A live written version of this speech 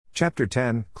Chapter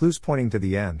 10, Clues pointing to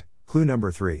the end. Clue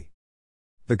number 3.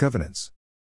 The covenants.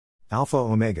 Alpha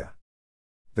Omega.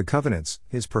 The covenants,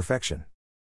 His perfection.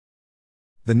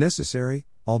 The necessary,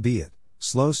 albeit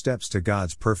slow steps to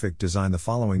God's perfect design. The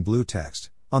following blue text,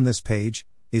 on this page,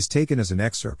 is taken as an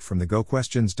excerpt from the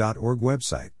GoQuestions.org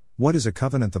website. What is a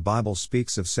covenant? The Bible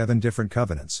speaks of 7 different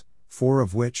covenants, 4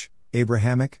 of which,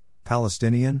 Abrahamic,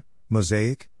 Palestinian,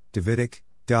 Mosaic, Davidic,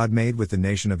 God made with the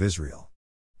nation of Israel.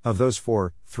 Of those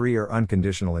 4, 3 are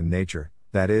unconditional in nature,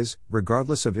 that is,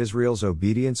 regardless of Israel's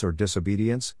obedience or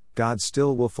disobedience, God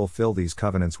still will fulfill these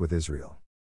covenants with Israel.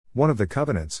 One of the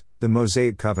covenants, the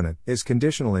Mosaic covenant, is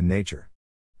conditional in nature.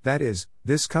 That is,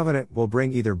 this covenant will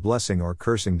bring either blessing or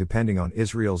cursing depending on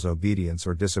Israel's obedience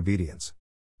or disobedience.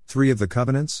 3 of the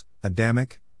covenants,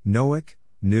 Adamic, Noahic,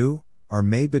 New, are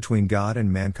made between God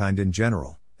and mankind in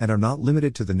general, and are not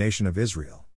limited to the nation of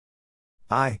Israel.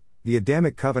 The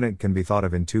Adamic covenant can be thought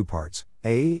of in 2 parts,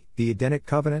 A. The Edenic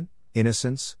covenant,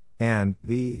 innocence, and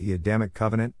B. The Adamic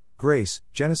covenant, grace,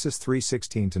 Genesis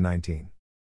 3:16-19.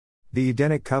 The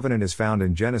Edenic covenant is found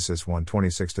in Genesis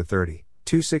 1:26-30,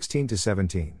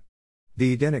 2:16-17.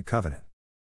 The Edenic covenant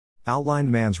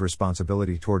outlined man's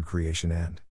responsibility toward creation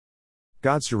and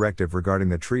God's directive regarding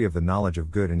the tree of the knowledge of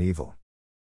good and evil.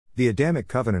 The Adamic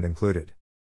covenant included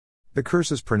the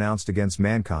curses pronounced against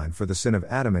mankind for the sin of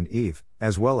Adam and Eve,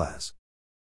 as well as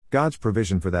God's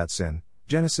provision for that sin,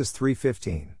 Genesis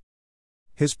 3:15.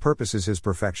 His purpose is His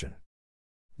perfection.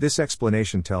 This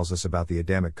explanation tells us about the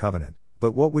Adamic covenant,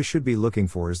 but what we should be looking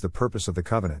for is the purpose of the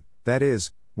covenant, that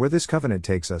is, where this covenant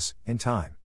takes us, in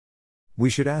time. We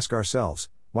should ask ourselves,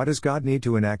 why does God need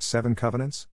to enact 7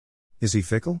 covenants? Is He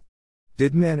fickle?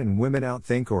 Did men and women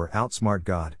outthink or outsmart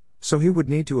God, so He would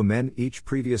need to amend each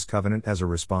previous covenant as a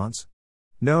response?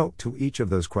 No, to each of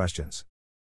those questions.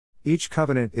 Each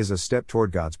covenant is a step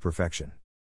toward God's perfection.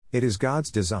 It is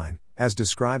God's design, as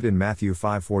described in Matthew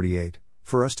 5:48,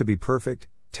 for us to be perfect,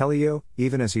 teleo,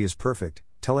 even as He is perfect,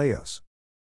 teleos.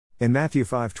 In Matthew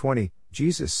 5:20,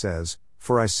 Jesus says,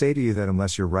 "For I say to you that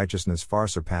unless your righteousness far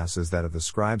surpasses that of the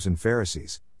scribes and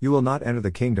Pharisees, you will not enter the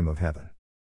kingdom of heaven."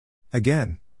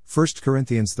 Again, 1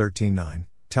 Corinthians 13:9,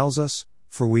 tells us,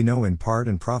 "For we know in part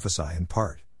and prophesy in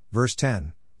part." Verse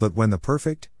 10, "But when the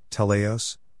perfect,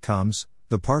 teleos, comes,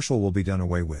 the partial will be done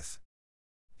away with."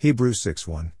 Hebrews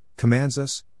 6:1, commands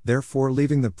us, "Therefore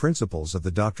leaving the principles of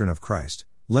the doctrine of Christ,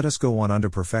 let us go on unto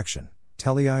perfection,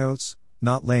 teleios,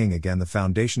 not laying again the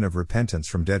foundation of repentance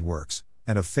from dead works,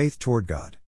 and of faith toward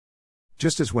God."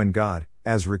 Just as when God,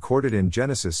 as recorded in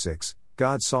Genesis 6,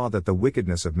 God saw that the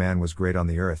wickedness of man was great on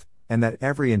the earth, and that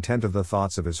every intent of the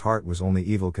thoughts of his heart was only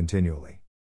evil continually.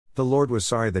 The Lord was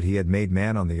sorry that He had made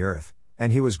man on the earth,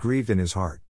 and He was grieved in His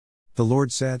heart. The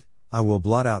Lord said, "I will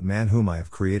blot out man whom I have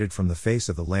created from the face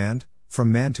of the land,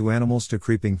 from man to animals to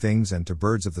creeping things and to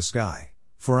birds of the sky,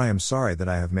 for I am sorry that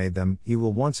I have made them." He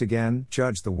will once again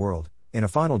judge the world, in a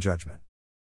final judgment.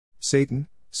 Satan,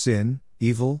 sin,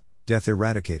 evil, death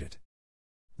eradicated.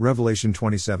 Revelation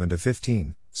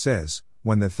 27-15, says,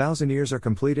 "When the 1,000 years are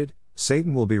completed,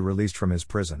 Satan will be released from his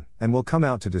prison, and will come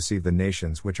out to deceive the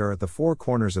nations which are at the 4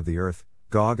 corners of the earth,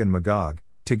 Gog and Magog,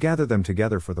 to gather them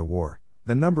together for the war.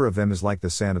 The number of them is like the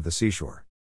sand of the seashore.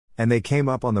 And they came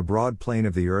up on the broad plain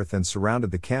of the earth and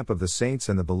surrounded the camp of the saints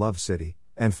and the beloved city,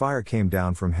 and fire came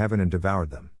down from heaven and devoured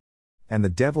them. And the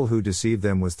devil who deceived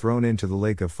them was thrown into the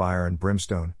lake of fire and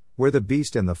brimstone, where the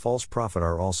beast and the false prophet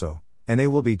are also, and they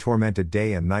will be tormented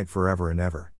day and night forever and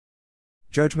ever."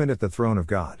 Judgment at the throne of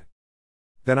God.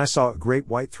 "Then I saw a great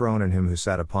white throne and Him who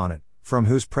sat upon it, from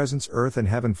whose presence earth and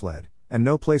heaven fled, and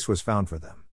no place was found for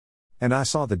them. And I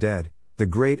saw the dead, the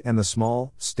great and the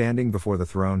small, standing before the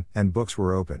throne, and books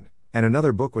were opened, and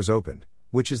another book was opened,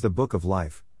 which is the book of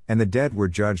life, and the dead were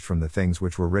judged from the things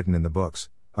which were written in the books,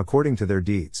 according to their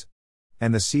deeds.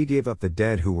 And the sea gave up the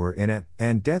dead who were in it,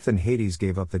 and death and Hades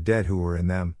gave up the dead who were in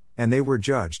them, and they were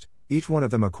judged, each one of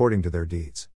them according to their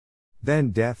deeds. Then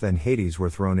death and Hades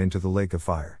were thrown into the lake of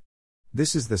fire.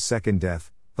 This is the second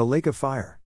death, the lake of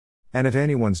fire. And if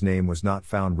anyone's name was not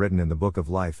found written in the book of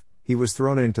life, he was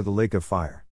thrown into the lake of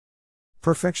fire."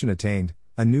 Perfection attained,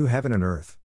 a new heaven and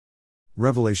earth.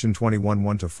 Revelation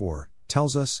 21:1-4,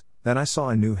 tells us, "Then I saw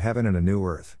a new heaven and a new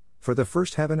earth, for the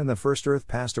first heaven and the first earth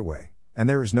passed away, and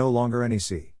there is no longer any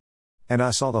sea. And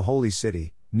I saw the holy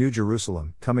city, New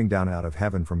Jerusalem, coming down out of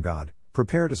heaven from God,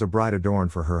 prepared as a bride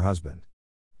adorned for her husband.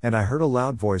 And I heard a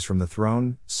loud voice from the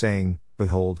throne, saying,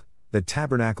 Behold, the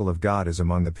tabernacle of God is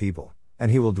among the people,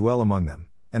 and He will dwell among them,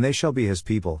 and they shall be His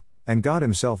people, and God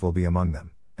Himself will be among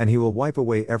them, and He will wipe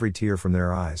away every tear from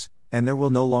their eyes, and there will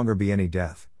no longer be any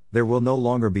death, there will no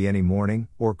longer be any mourning,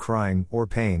 or crying, or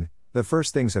pain, the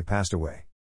first things have passed away."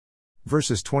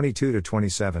 Verses 22 to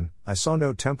 27, I saw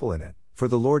no temple in it, for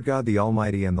the Lord God the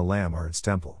Almighty and the Lamb are its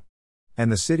temple.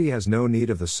 And the city has no need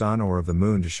of the sun or of the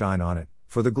moon to shine on it,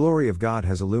 for the glory of God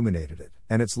has illuminated it,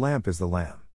 and its lamp is the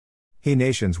Lamb.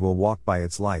 Nations will walk by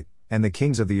its light, and the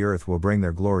kings of the earth will bring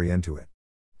their glory into it.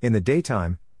 In the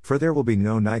daytime, for there will be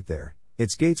no night there,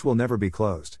 its gates will never be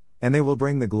closed, and they will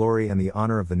bring the glory and the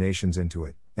honor of the nations into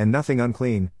it, and nothing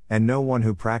unclean, and no one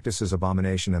who practices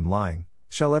abomination and lying,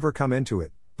 shall ever come into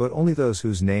it, but only those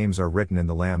whose names are written in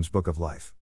the Lamb's book of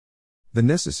life. The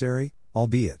necessary,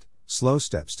 albeit slow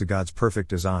steps to God's perfect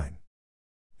design.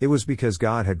 It was because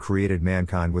God had created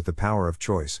mankind with the power of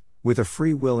choice, with a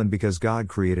free will, and because God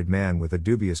created man with a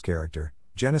dubious character,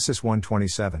 Genesis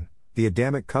 1:27, the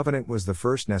Adamic covenant was the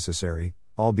first necessary,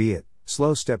 albeit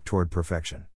slow step toward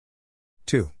perfection.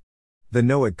 2. The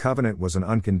Noahic covenant was an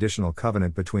unconditional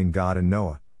covenant between God and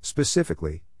Noah,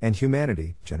 specifically, and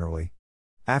humanity, generally.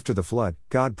 After the flood,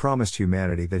 God promised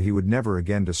humanity that he would never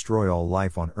again destroy all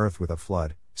life on earth with a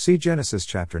flood. See Genesis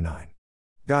chapter 9.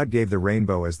 God gave the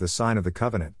rainbow as the sign of the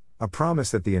covenant, a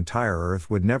promise that the entire earth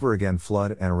would never again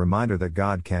flood, and a reminder that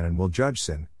God can and will judge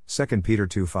sin. 2 Peter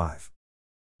 2:5.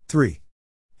 3.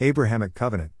 Abrahamic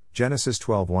covenant, Genesis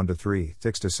 12:1-3,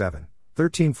 6-7,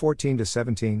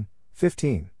 13:14-17,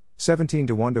 15,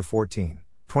 17:1-14,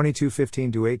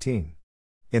 22:15-18.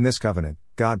 In this covenant,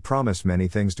 God promised many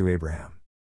things to Abraham.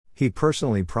 He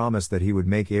personally promised that he would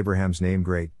make Abraham's name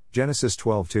great, Genesis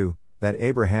 12:2, that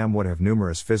Abraham would have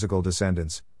numerous physical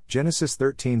descendants, Genesis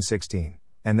 13:16,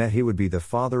 and that he would be the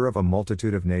father of a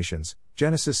multitude of nations,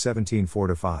 Genesis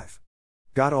 17:4-5.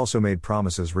 God also made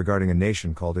promises regarding a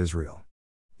nation called Israel.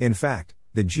 In fact,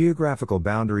 the geographical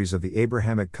boundaries of the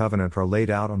Abrahamic covenant are laid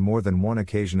out on more than one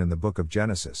occasion in the book of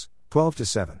Genesis,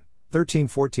 12-7,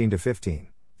 13:14-15,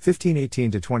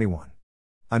 15:18-21.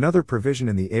 Another provision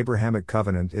in the Abrahamic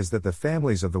covenant is that the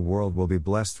families of the world will be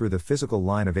blessed through the physical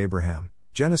line of Abraham,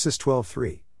 Genesis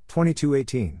 12:3,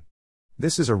 22:18.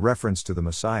 This is a reference to the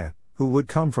Messiah, who would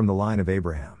come from the line of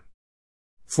Abraham.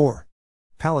 4.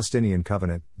 Palestinian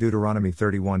covenant, Deuteronomy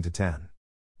 31-10.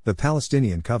 The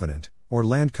Palestinian covenant, or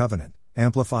land covenant,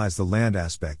 amplifies the land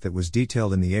aspect that was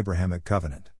detailed in the Abrahamic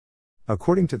covenant.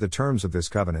 According to the terms of this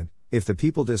covenant, if the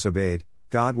people disobeyed,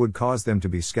 God would cause them to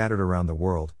be scattered around the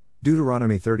world,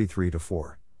 Deuteronomy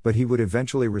 33-4, but he would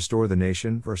eventually restore the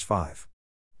nation, verse 5.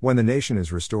 When the nation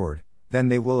is restored, then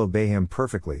they will obey him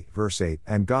perfectly, verse 8,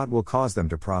 and God will cause them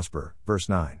to prosper, verse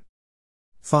 9.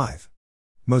 5.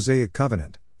 Mosaic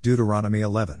covenant, Deuteronomy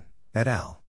 11, et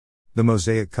al. The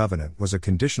Mosaic covenant was a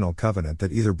conditional covenant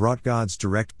that either brought God's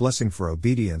direct blessing for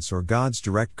obedience or God's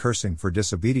direct cursing for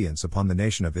disobedience upon the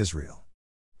nation of Israel.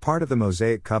 Part of the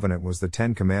Mosaic covenant was the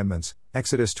 10 Commandments,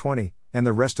 Exodus 20, and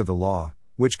the rest of the law,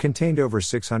 which contained over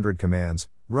 600 commands,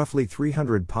 roughly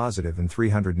 300 positive and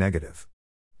 300 negative.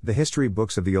 The history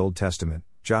books of the Old Testament,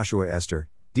 Joshua, Esther,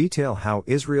 detail how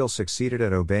Israel succeeded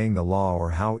at obeying the law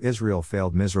or how Israel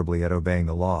failed miserably at obeying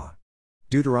the law.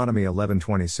 Deuteronomy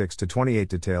 11:26-28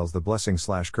 details the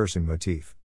blessing/cursing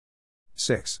motif.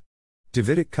 6.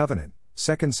 Davidic covenant,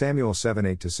 2 Samuel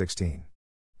 7:8-16.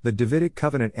 The Davidic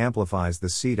covenant amplifies the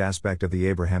seed aspect of the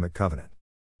Abrahamic covenant.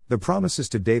 The promises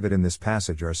to David in this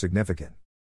passage are significant.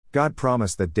 God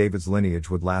promised that David's lineage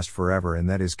would last forever and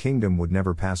that his kingdom would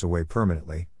never pass away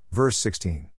permanently, verse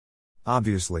 16.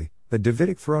 Obviously, the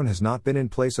Davidic throne has not been in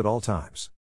place at all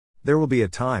times. There will be a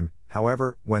time,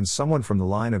 however, when someone from the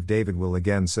line of David will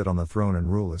again sit on the throne and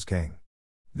rule as king.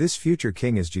 This future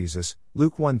king is Jesus,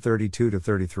 Luke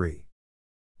 1:32-33.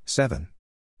 7.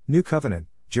 New covenant,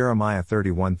 Jeremiah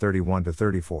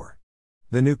 31:31-34.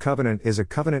 The new covenant is a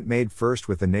covenant made first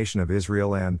with the nation of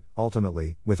Israel and,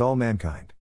 ultimately, with all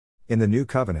mankind. In the new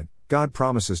covenant, God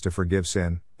promises to forgive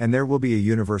sin, and there will be a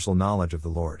universal knowledge of the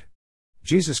Lord.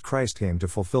 Jesus Christ came to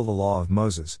fulfill the law of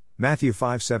Moses, Matthew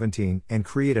 5:17, and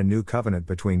create a new covenant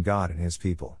between God and his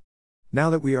people. Now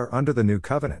that we are under the new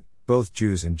covenant, both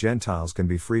Jews and Gentiles can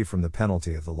be free from the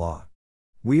penalty of the law.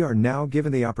 We are now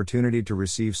given the opportunity to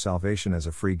receive salvation as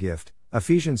a free gift,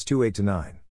 Ephesians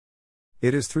 2:8-9.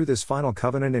 It is through this final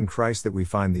covenant in Christ that we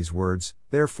find these words,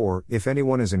 therefore, if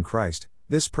anyone is in Christ,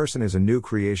 this person is a new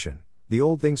creation, the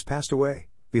old things passed away,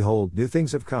 behold, new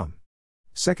things have come.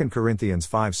 2 Corinthians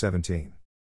 5:17.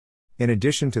 In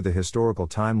addition to the historical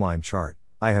timeline chart,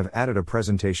 I have added a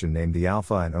presentation named the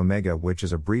Alpha and Omega, which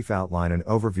is a brief outline and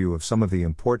overview of some of the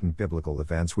important biblical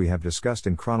events we have discussed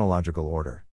in chronological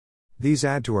order. These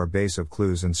add to our base of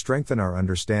clues and strengthen our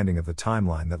understanding of the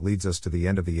timeline that leads us to the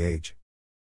end of the age.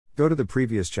 Go to the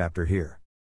previous chapter here.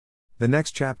 The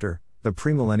next chapter, the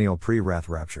premillennial pre-wrath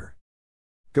rapture.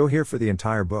 Go here for the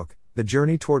entire book, The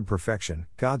Journey Toward Perfection,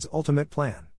 God's Ultimate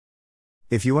Plan.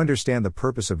 If you understand the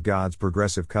purpose of God's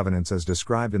progressive covenants as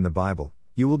described in the Bible,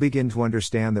 you will begin to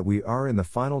understand that we are in the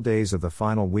final days of the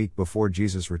final week before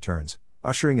Jesus returns,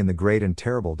 ushering in the great and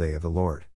terrible day of the Lord.